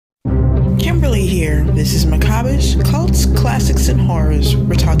Kimberly here. This is Macabish, Cults, Classics, and Horrors.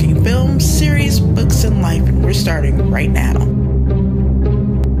 We're talking films, series, books, and life, and we're starting right now.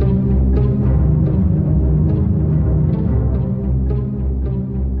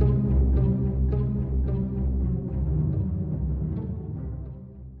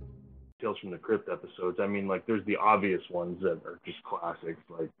 Tales from the Crypt episodes. I mean, like, there's the obvious ones that are just classics,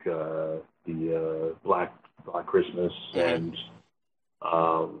 like the Black Christmas and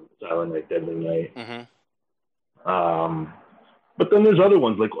Silent Night, Deadly Night. But then there's other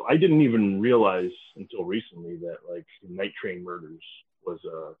ones. Like, I didn't even realize until recently that, like, Night Train Murders was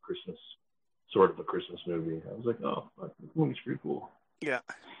a Christmas movie. I was like, oh, this movie's pretty cool. Yeah.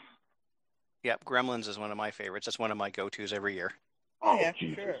 Gremlins is one of my favorites. That's one of my go-tos every year. Oh, yeah,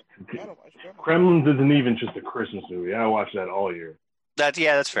 Jesus. sure. Gremlins isn't even just a Christmas movie. I watch that all year. That's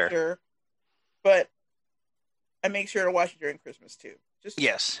fair. Sure. But I make sure to watch it during Christmas, too.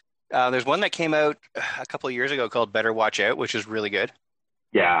 Yes. There's one that came out a couple of years ago called Better Watch Out, which is really good.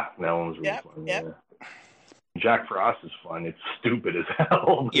 Yeah, that one was really fun. Yep. Yeah. Jack Frost is fun. It's stupid as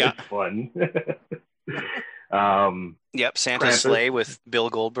hell, but it's fun. Santa's Krampus. Sleigh with Bill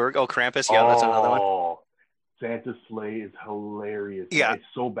Goldberg. Oh, Krampus. Yeah, that's another one. Santa's Sleigh is hilarious. Yeah. It's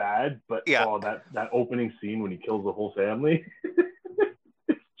so bad, but that opening scene when he kills the whole family,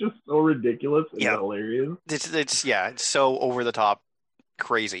 it's just so ridiculous and hilarious. It's so over the top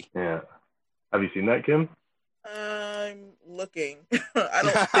crazy. Yeah. Have you seen that, Kim? I'm looking. I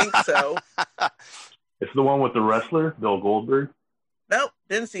don't think so. It's the one with the wrestler, Bill Goldberg. Nope,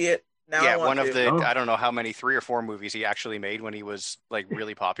 didn't see it. Now I want one of to. I don't know how many, 3 or 4 movies he actually made when he was like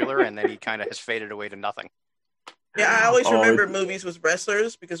really popular, and then he kind of has faded away to nothing. Yeah, I always remember movies with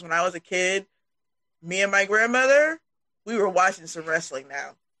wrestlers because when I was a kid, me and my grandmother, we were watching some wrestling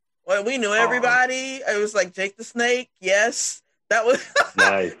now. Well, we knew everybody. It was like Jake the Snake. Yes. That was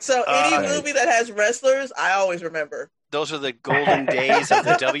nice. So any movie that has wrestlers, I always remember. Those are the golden days of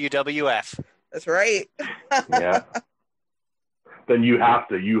the WWF. That's right. Yeah. Then you have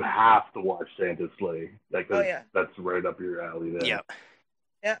to watch Santa's Sleigh. Like, that's right up your alley there. Yeah.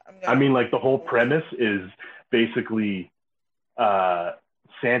 Yeah. I mean, like, the whole premise is basically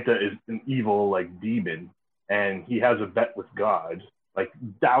Santa is an evil, like, demon, and he has a bet with God, like,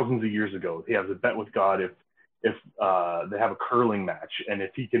 thousands of years ago. He has a bet with God if they have a curling match, and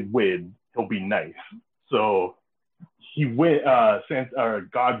if he can win, he'll be nice. So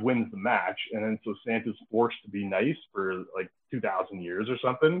God wins the match, and then so Santa's forced to be nice for like 2,000 years or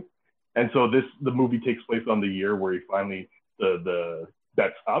something. And so the movie takes place on the year where he finally the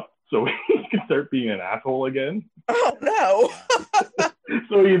bet's up, so he can start being an asshole again. Oh no!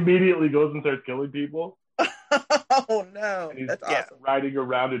 So he immediately goes and starts killing people. Oh no! That's awesome. Riding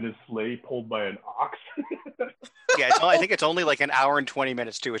around in his sleigh pulled by an ox. I think it's only like an hour and 20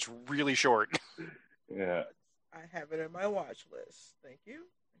 minutes too. It's really short. Yeah. I have it in my watch list. Thank you.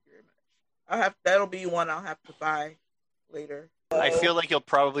 Thank you very much. That'll be one I'll have to buy later. I feel like you'll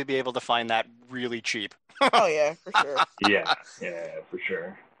probably be able to find that really cheap. Oh yeah, for sure. Yeah, for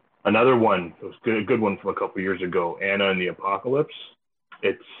sure. Another one, it was a good one from a couple years ago, Anna and the Apocalypse.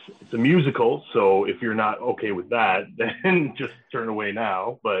 It's a musical, so if you're not okay with that, then just turn away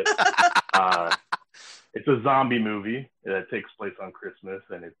now. But it's a zombie movie that takes place on Christmas,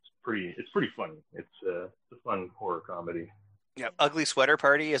 and it's pretty funny. It's a fun horror comedy. Yeah, Ugly Sweater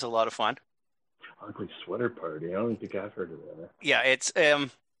Party is a lot of fun. Ugly Sweater Party? I don't think I've heard of that. Yeah, it's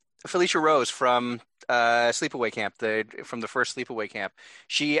Felicia Rose from Sleepaway Camp, from the first Sleepaway Camp.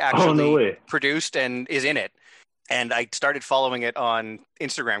 She actually produced and is in it. And I started following it on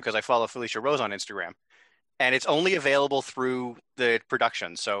Instagram because I follow Felicia Rose on Instagram. And it's only available through the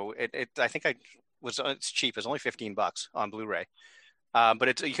production. So I think it's cheap. It's only $15 on Blu-ray.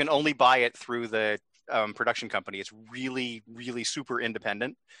 But you can only buy it through the production company. It's really, really super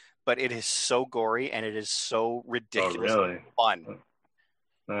independent. But it is so gory and it is so ridiculously fun.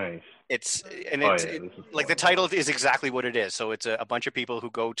 Nice. The title is exactly what it is. So it's a bunch of people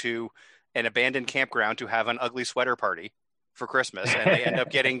who go to an abandoned campground to have an ugly sweater party for Christmas, and they end up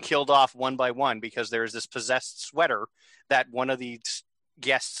getting killed off one by one because there's this possessed sweater that one of the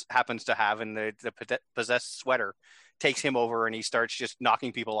guests happens to have, and the possessed sweater takes him over, and he starts just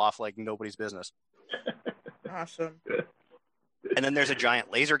knocking people off like nobody's business. Awesome. And then there's a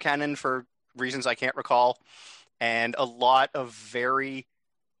giant laser cannon for reasons I can't recall, and a lot of very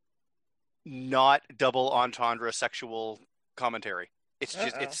not double entendre sexual commentary. It's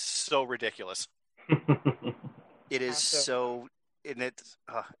just, it's so ridiculous. It is so, and it's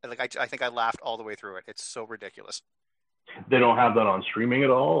I think I laughed all the way through it. It's so ridiculous. They don't have that on streaming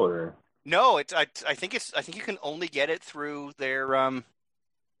at all, or no? I think you can only get it through their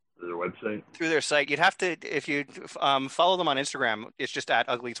Their website? Through their site. You'd have to, if you follow them on Instagram, it's just at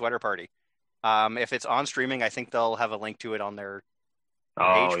Ugly Sweater Party. If it's on streaming, I think they'll have a link to it on their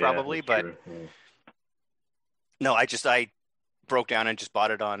page probably. But no, I broke down and just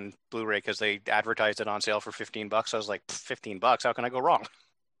bought it on Blu-ray because they advertised it on sale for $15. I was like, $15? How can I go wrong?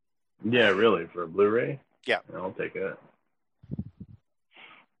 Yeah, really? For a Blu-ray? Yeah. I'll take it.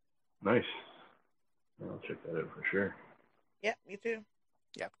 Nice. I'll check that out for sure. Yeah, me too.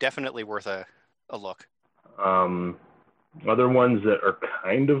 Yeah, definitely worth a look. Other ones that are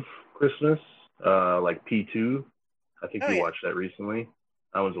kind of Christmas, like P2. I think we watched that recently.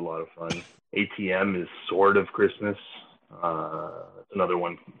 That was a lot of fun. ATM is sort of Christmas. It's another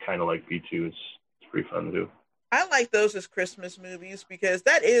one kind of like P2. It's pretty fun to do. I like those as Christmas movies because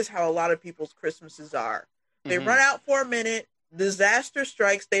that is how a lot of people's Christmases are. They run out for a minute, disaster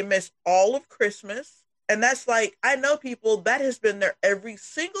strikes, they miss all of Christmas. And that's like, I know people that has been there every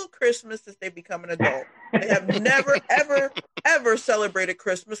single Christmas since they become an adult. They have never, ever, ever celebrated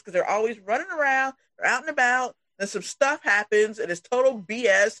Christmas because they're always running around, they're out and about, and some stuff happens and it's total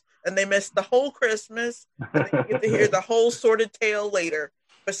BS and they miss the whole Christmas and then you get to hear the whole sordid tale later.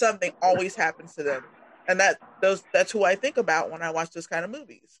 But something always happens to them. And that's who I think about when I watch those kind of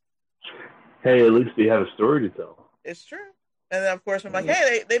movies. Hey, at least they have a story to tell. It's true. And then, of course, I'm like,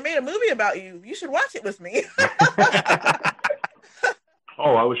 hey, they made a movie about you. You should watch it with me.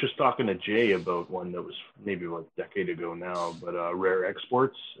 Oh, I was just talking to Jay about one that was maybe like a decade ago now, but Rare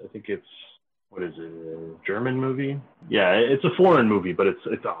Exports. I think it's, what is it, a German movie? Yeah, it's a foreign movie, but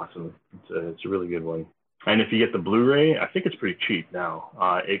it's awesome. It's a really good one. And if you get the Blu-ray, I think it's pretty cheap now.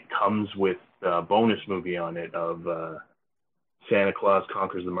 It comes with a bonus movie on it of Santa Claus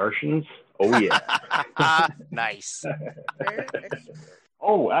Conquers the Martians. Oh, yeah. Nice.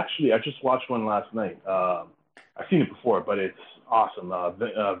 Oh, actually, I just watched one last night. I've seen it before, but it's awesome.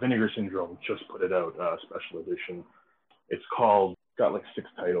 Vinegar Syndrome just put it out, special edition. It's called, got like 6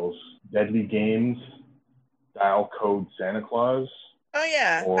 titles. Deadly Games, Dial Code Santa Claus. Oh,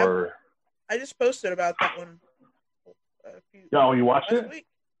 yeah. Or I just posted about that one. Oh, you watched it? Week.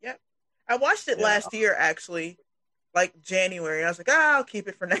 Yep. I watched it last year, actually, like January. I was like, I'll keep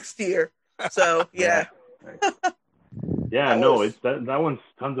it for next year. So, yeah. Yeah, no, it's that one's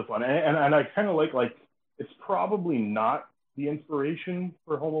tons of fun. And I kind of like, it's probably not the inspiration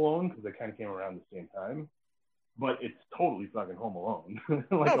for Home Alone because it kind of came around the same time. But it's totally fucking Home Alone.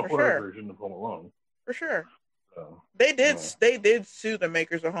 Like a horror version of Home Alone. For sure. So, they did sue the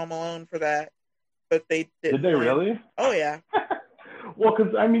makers of Home Alone for that, but they didn't. Did they really? Oh yeah. Well,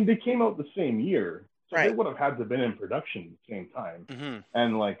 because I mean, they came out the same year, so right. They would have had to have been in production at the same time. Mm-hmm.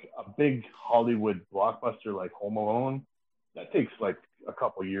 And like a big Hollywood blockbuster like Home Alone, that takes like a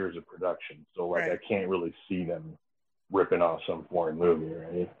couple years of production. So like, I can't really see them ripping off some foreign movie,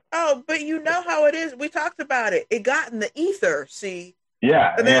 right? Oh, but you know how it is. We talked about it. It got in the ether. See.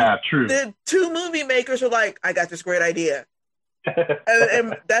 Yeah, and then true. The 2 movie makers are like, I got this great idea.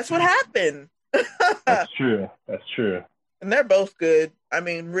 and that's what happened. That's true. And they're both good. I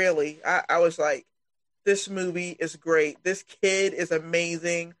mean, really, I was like, this movie is great. This kid is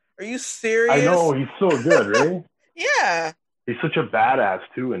amazing. Are you serious? I know, he's so good, right? Yeah. He's such a badass,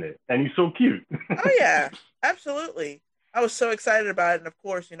 too, in it. And he's so cute. Oh, yeah. Absolutely. I was so excited about it. And, of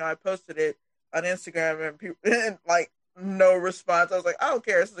course, I posted it on Instagram and people, and like, no response. I was like, I don't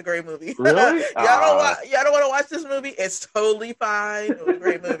care. This is a great movie. Really? Y'all don't want to watch this movie? It's totally fine. It was a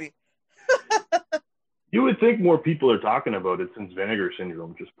great movie. You would think more people are talking about it since Vinegar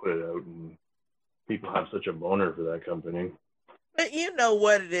Syndrome just put it out and people have such a boner for that company. But you know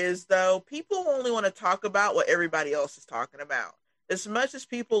what it is, though? People only want to talk about what everybody else is talking about. As much as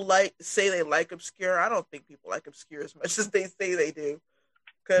people say they like obscure, I don't think people like obscure as much as they say they do.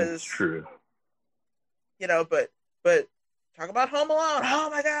 It's true. But talk about Home Alone. Oh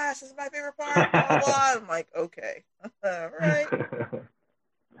my gosh, this is my favorite part. Home Alone. I'm like, okay, all right.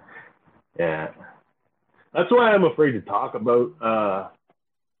 Yeah, that's why I'm afraid to talk about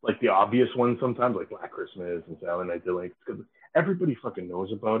like the obvious ones sometimes, like Black Christmas and Silent Night Deluxe, because everybody fucking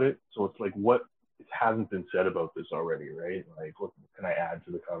knows about it. So it's like, what hasn't been said about this already, right? Like, what can I add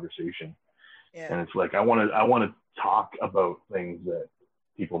to the conversation? Yeah. And it's like, I want to talk about things that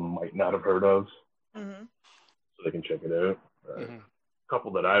people might not have heard of. Mm-hmm. So they can check it out. Mm-hmm. A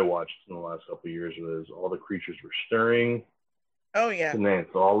couple that I watched in the last couple of years was All the Creatures Were Stirring. Oh, yeah. It's an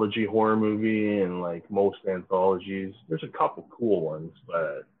anthology horror movie, and like most anthologies, there's a couple cool ones,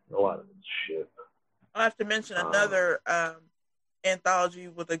 but a lot of it's shit. I'll have to mention another anthology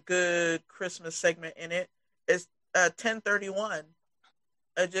with a good Christmas segment in it. It's 1031.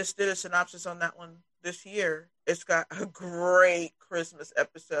 I just did a synopsis on that one this year. It's got a great Christmas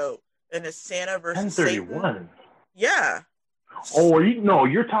episode, and it's Santa versus 1031. Satan. Yeah. Oh,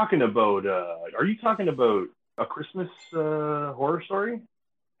 you're talking about. Are you talking about a Christmas horror story?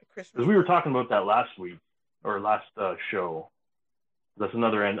 Because we were talking about that last week or last show. That's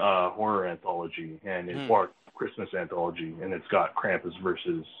another horror anthology, and it's or Christmas anthology, and it's got Krampus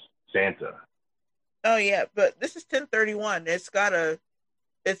versus Santa. Oh yeah, but this is 1031. It's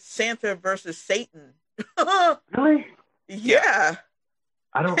Santa versus Satan. Really? Yeah.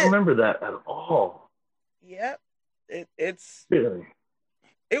 I don't remember that at all. Yep. It's really.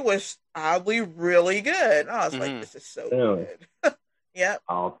 It was oddly really good. I was like, this is so good. Yep.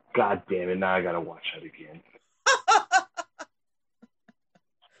 Oh, god damn it. Now I gotta watch that again.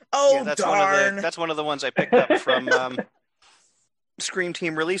 Oh, yeah, darn. That's one of the ones I picked up from Scream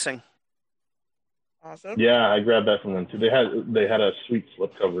Team releasing. Awesome. Yeah, I grabbed that from them too. They had a sweet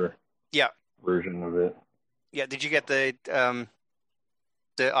slipcover version of it. Yeah, did you get the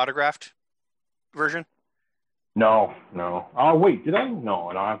autographed version? No. Oh, wait, did I? No,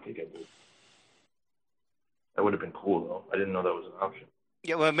 I don't think I did. That would have been cool, though. I didn't know that was an option.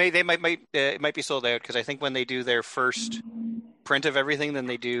 Yeah, well, it might be sold out, because I think when they do their first print of everything, then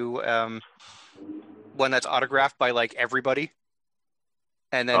they do one that's autographed by, like, everybody,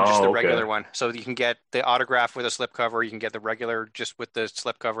 and then just the regular one. So you can get the autograph with a slipcover, you can get the regular just with the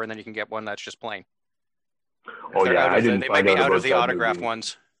slipcover, and then you can get one that's just plain. Oh, yeah, they might be out of the autographed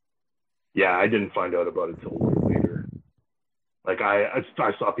ones. Yeah, I didn't find out about it until later. Like, I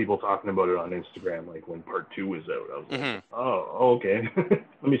saw people talking about it on Instagram, like, when part 2 was out. I was like, oh, okay.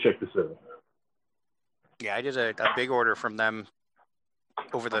 Let me check this out. Yeah, I did a big order from them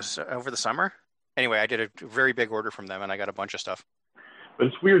over the summer. Anyway, I did a very big order from them, and I got a bunch of stuff. But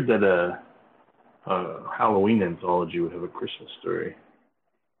it's weird that a Halloween anthology would have a Christmas story.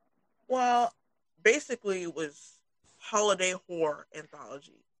 Well, basically, it was holiday horror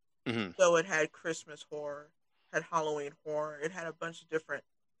anthology. So it had Christmas horror, had Halloween horror. It had a bunch of different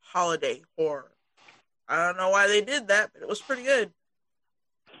holiday horror. I don't know why they did that, but it was pretty good.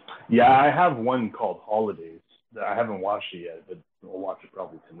 Yeah, I have one called Holidays. I haven't watched it yet, but we'll watch it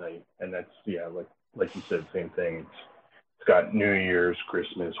probably tonight. And that's, like you said, same thing. It's got New Year's,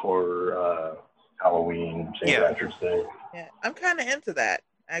 Christmas, horror, Halloween, St. Patrick's Day. Yeah, I'm kind of into that,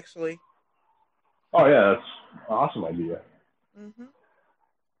 actually. Oh, yeah, that's an awesome idea. Mm-hmm.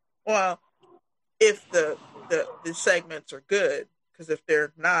 Well, if the segments are good, because if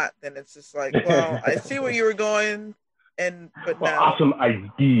they're not, then it's just like, well, I see where you were going, but now awesome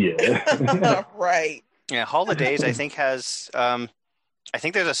idea, right? Yeah, Holidays I think has I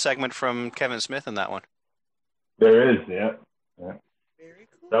think there's a segment from Kevin Smith in that one. There is, yeah. Very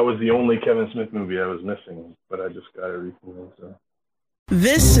cool. That was the only Kevin Smith movie I was missing, but I just got it recently. So.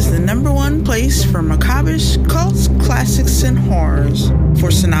 This is the #1 place for macabrish cults, classics, and horrors.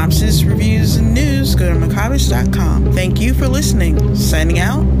 For synopsis, reviews, and news, go to macabrish.com. Thank you for listening. Signing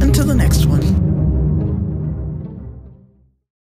out until the next one.